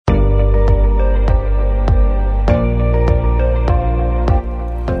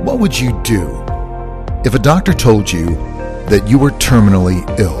would you do if a doctor told you that you were terminally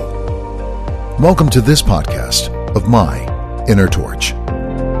ill? Welcome to this podcast of My Inner Torch.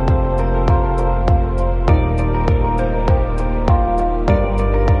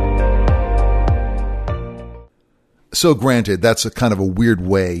 So granted, that's a kind of a weird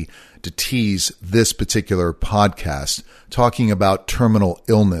way to tease this particular podcast, talking about terminal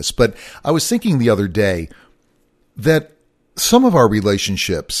illness. But I was thinking the other day that some of our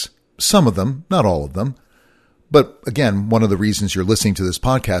relationships, some of them, not all of them, but again, one of the reasons you're listening to this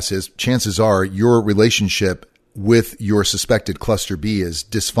podcast is chances are your relationship with your suspected cluster B is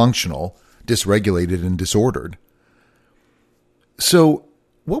dysfunctional, dysregulated, and disordered. So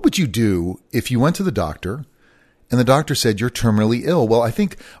what would you do if you went to the doctor and the doctor said you're terminally ill? Well, I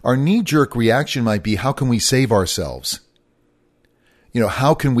think our knee-jerk reaction might be, how can we save ourselves?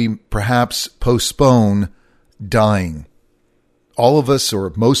 How can we perhaps postpone dying? All of us,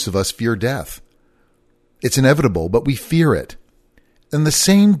 or most of us, fear death. It's inevitable, but we fear it. And the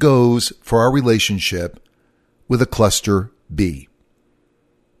same goes for our relationship with a cluster B.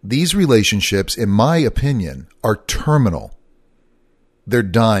 These relationships, in my opinion, are terminal. They're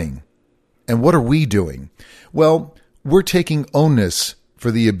dying. And what are we doing? Well, we're taking onus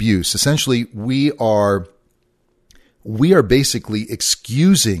for the abuse. Essentially, we are basically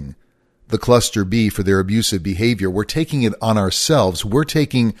excusing the cluster B for their abusive behavior. We're taking it on ourselves. We're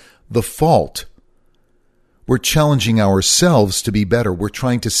taking the fault. We're challenging ourselves to be better. We're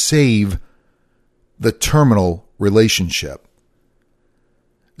trying to save the terminal relationship.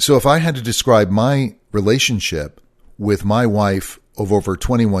 So if I had to describe my relationship with my wife of over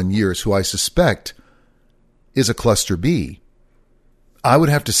 21 years, who I suspect is a cluster B, I would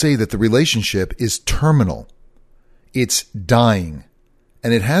have to say that the relationship is terminal. It's dying.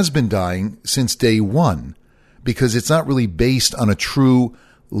 And it has been dying since day one, because it's not really based on a true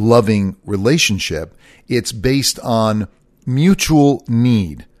loving relationship. It's based on mutual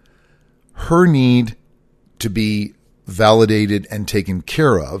need. Her need to be validated and taken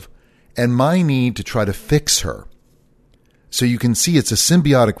care of, and my need to try to fix her. So you can see it's a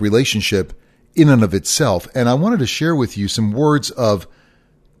symbiotic relationship in and of itself. And I wanted to share with you some words of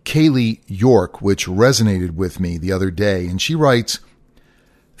Kaylee York, which resonated with me the other day. And she writes,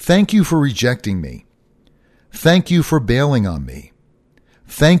 "Thank you for rejecting me. Thank you for bailing on me.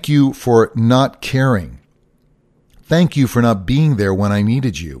 Thank you for not caring. Thank you for not being there when I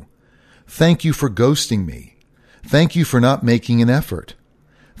needed you. Thank you for ghosting me. Thank you for not making an effort.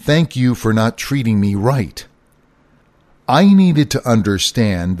 Thank you for not treating me right. I needed to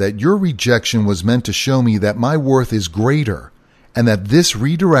understand that your rejection was meant to show me that my worth is greater, and that this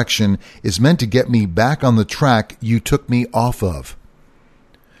redirection is meant to get me back on the track you took me off of."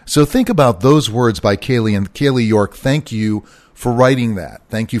 So think about those words by Kaylee. And Kaylee York, thank you for writing that.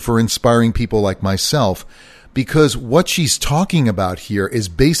 Thank you for inspiring people like myself, because what she's talking about here is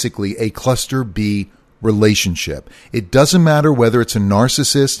basically a cluster B relationship. It doesn't matter whether it's a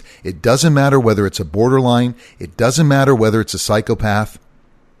narcissist. It doesn't matter whether it's a borderline. It doesn't matter whether it's a psychopath.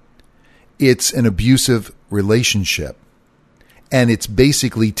 It's an abusive relationship. And it's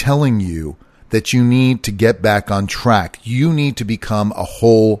basically telling you that you need to get back on track. You need to become a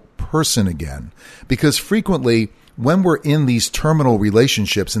whole person again. Because frequently, when we're in these terminal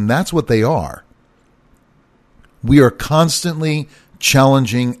relationships, and that's what they are, we are constantly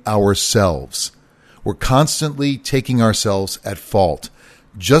challenging ourselves. We're constantly taking ourselves at fault.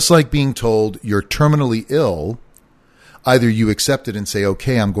 Just like being told you're terminally ill, either you accept it and say,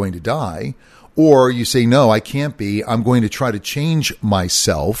 okay, I'm going to die, or you say, no, I can't be. I'm going to try to change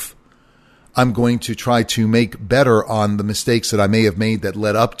myself. I'm going to try to make better on the mistakes that I may have made that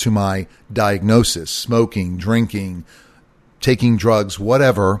led up to my diagnosis: smoking, drinking, taking drugs,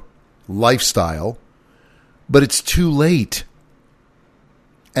 whatever, lifestyle. But it's too late.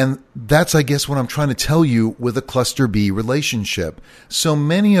 And that's, I guess, what I'm trying to tell you with a cluster B relationship. So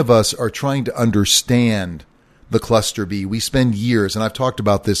many of us are trying to understand the cluster B. We spend years, and I've talked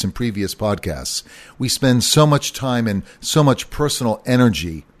about this in previous podcasts, we spend so much time and so much personal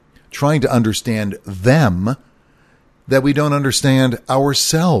energy trying to understand them that we don't understand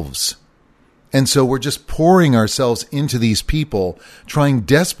ourselves. And so we're just pouring ourselves into these people, trying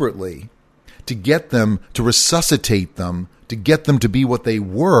desperately to get them, to resuscitate them, to get them to be what they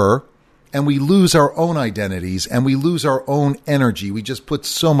were, and we lose our own identities and we lose our own energy. We just put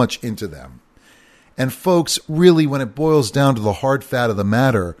so much into them. And folks, really, when it boils down to the hard fat of the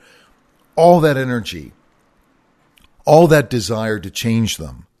matter, all that energy, all that desire to change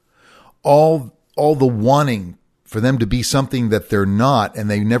them, all the wanting for them to be something that they're not and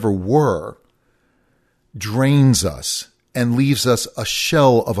they never were, drains us and leaves us a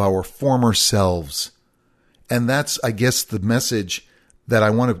shell of our former selves. And that's, I guess, the message that I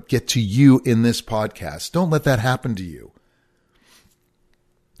want to get to you in this podcast. Don't let that happen to you.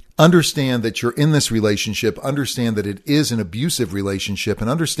 Understand that you're in this relationship. Understand that it is an abusive relationship, and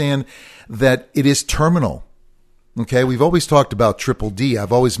understand that it is terminal. Okay, we've always talked about triple D.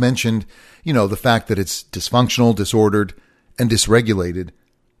 I've always mentioned, the fact that it's dysfunctional, disordered, and dysregulated.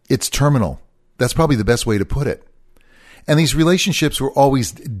 It's terminal. That's probably the best way to put it. And these relationships were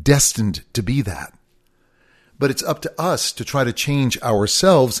always destined to be that. But it's up to us to try to change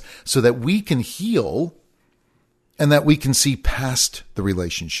ourselves so that we can heal and that we can see past the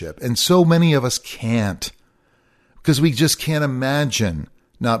relationship. And so many of us can't, because we just can't imagine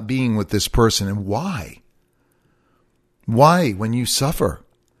not being with this person. And why? Why, when you suffer?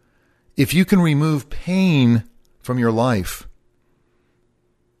 If you can remove pain from your life,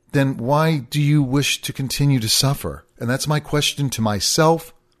 then why do you wish to continue to suffer? And that's my question to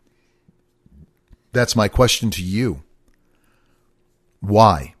myself. That's my question to you.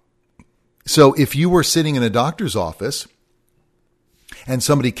 Why? So if you were sitting in a doctor's office and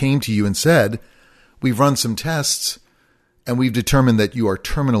somebody came to you and said, we've run some tests and we've determined that you are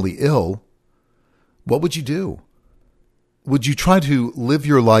terminally ill, what would you do? Would you try to live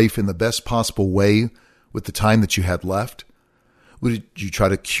your life in the best possible way with the time that you had left? Would you try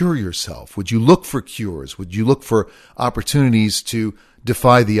to cure yourself? Would you look for cures? Would you look for opportunities to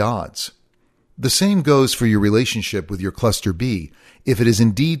defy the odds? The same goes for your relationship with your cluster B. If it is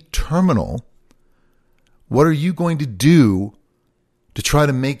indeed terminal, what are you going to do to try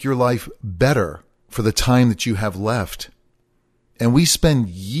to make your life better for the time that you have left? And we spend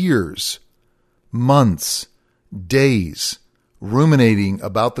years, months, days ruminating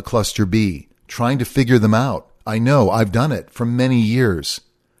about the cluster B, trying to figure them out. I know, I've done it for many years.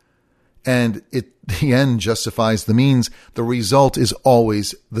 And the end justifies the means. The result is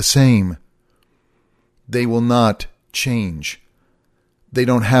always the same. They will not change. They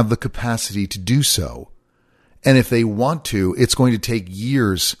don't have the capacity to do so. And if they want to, it's going to take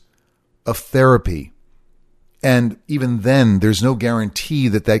years of therapy. And even then, there's no guarantee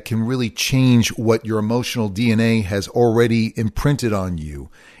that that can really change what your emotional DNA has already imprinted on you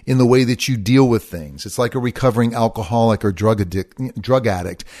in the way that you deal with things. It's like a recovering alcoholic or drug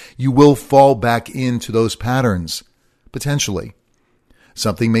addict. You will fall back into those patterns, potentially.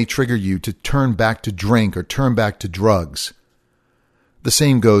 Something may trigger you to turn back to drink or turn back to drugs. The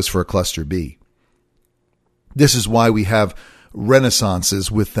same goes for a cluster B. This is why we have renaissances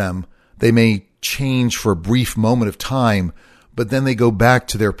with them. They may change for a brief moment of time, but then they go back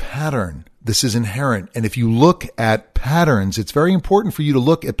to their pattern. This is inherent. And if you look at patterns, it's very important for you to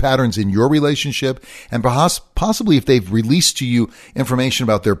look at patterns in your relationship, and possibly if they've released to you information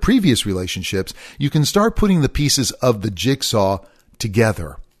about their previous relationships, you can start putting the pieces of the jigsaw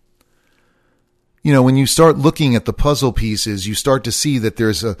together. When you start looking at the puzzle pieces, you start to see that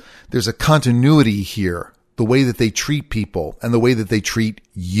there's a continuity here, the way that they treat people and the way that they treat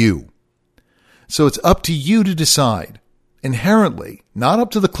you. So it's up to you to decide. Inherently, not up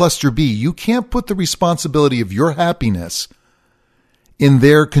to the cluster B. You can't put the responsibility of your happiness in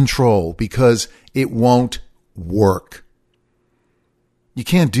their control because it won't work. You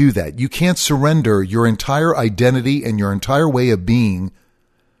can't do that. You can't surrender your entire identity and your entire way of being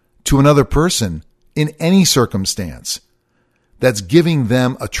to another person in any circumstance. That's giving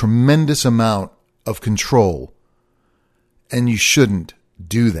them a tremendous amount of control. And you shouldn't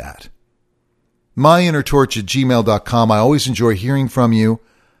do that. myinnertorch@gmail.com. I always enjoy hearing from you.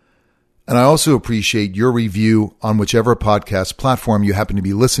 And I also appreciate your review on whichever podcast platform you happen to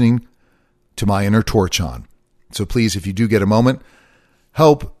be listening to My Inner Torch on. So please, if you do get a moment,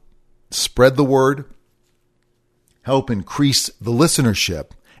 help spread the word, help increase the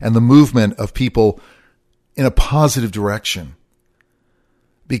listenership and the movement of people in a positive direction.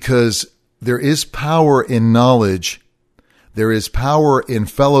 Because there is power in knowledge, there is power in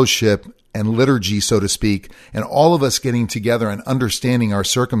fellowship and liturgy, so to speak, and all of us getting together and understanding our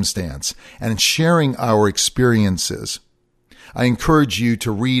circumstance and sharing our experiences. I encourage you to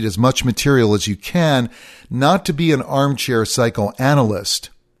read as much material as you can, not to be an armchair psychoanalyst,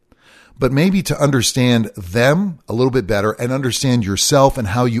 but maybe to understand them a little bit better and understand yourself and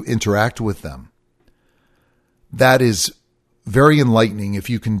how you interact with them. That is very enlightening if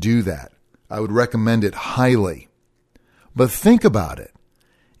you can do that. I would recommend it highly. But think about it.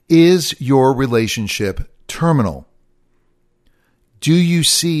 Is your relationship terminal? Do you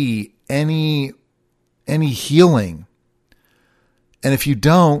see any healing? And if you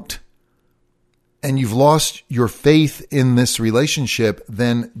don't, and you've lost your faith in this relationship,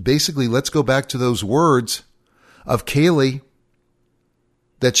 then basically let's go back to those words of Kaylee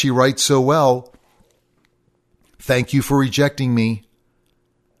that she writes so well. Thank you for rejecting me.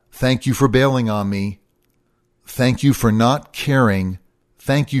 Thank you for bailing on me. Thank you for not caring.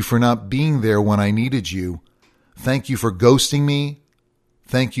 Thank you for not being there when I needed you. Thank you for ghosting me.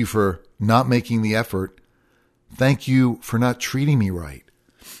 Thank you for not making the effort. Thank you for not treating me right.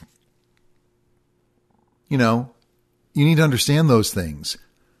 You know, you need to understand those things.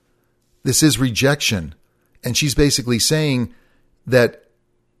 This is rejection. And she's basically saying that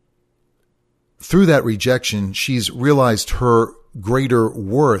through that rejection, she's realized her greater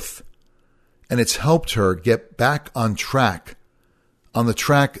worth, and it's helped her get back on track, on the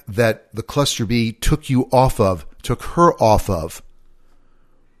track that the cluster B took her off of,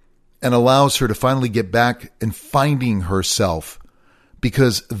 and allows her to finally get back and finding herself,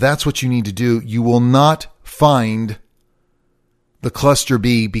 because that's what you need to do. You will not find the cluster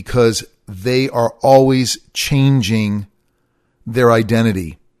B because they are always changing their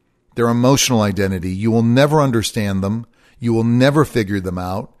identity, their emotional identity. You will never understand them. You will never figure them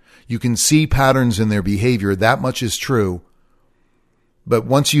out. You can see patterns in their behavior. That much is true. But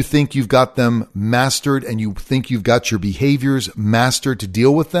once you think you've got them mastered and you think you've got your behaviors mastered to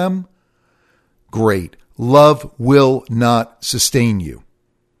deal with them, great. Love will not sustain you.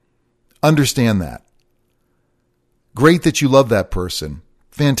 Understand that. Great that you love that person.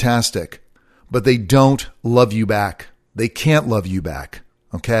 Fantastic. But they don't love you back. They can't love you back.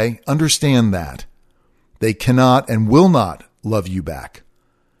 Okay? Understand that. They cannot and will not love you back.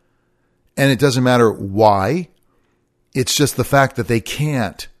 And it doesn't matter why. It's just the fact that they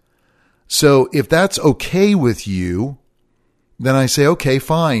can't. So if that's okay with you, then I say, okay,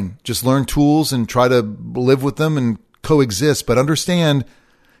 fine. Just learn tools and try to live with them and coexist. But understand,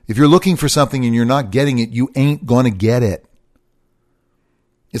 if you're looking for something and you're not getting it, you ain't going to get it.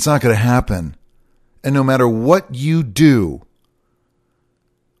 It's not going to happen. And no matter what you do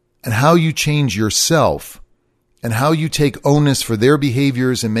and how you change yourself and how you take onus for their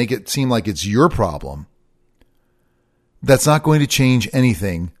behaviors and make it seem like it's your problem, that's not going to change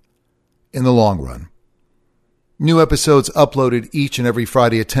anything in the long run. New episodes uploaded each and every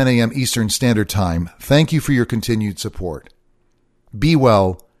Friday at 10 a.m. Eastern Standard Time. Thank you for your continued support. Be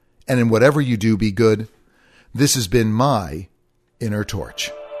well, and in whatever you do, be good. This has been my Inner Torch.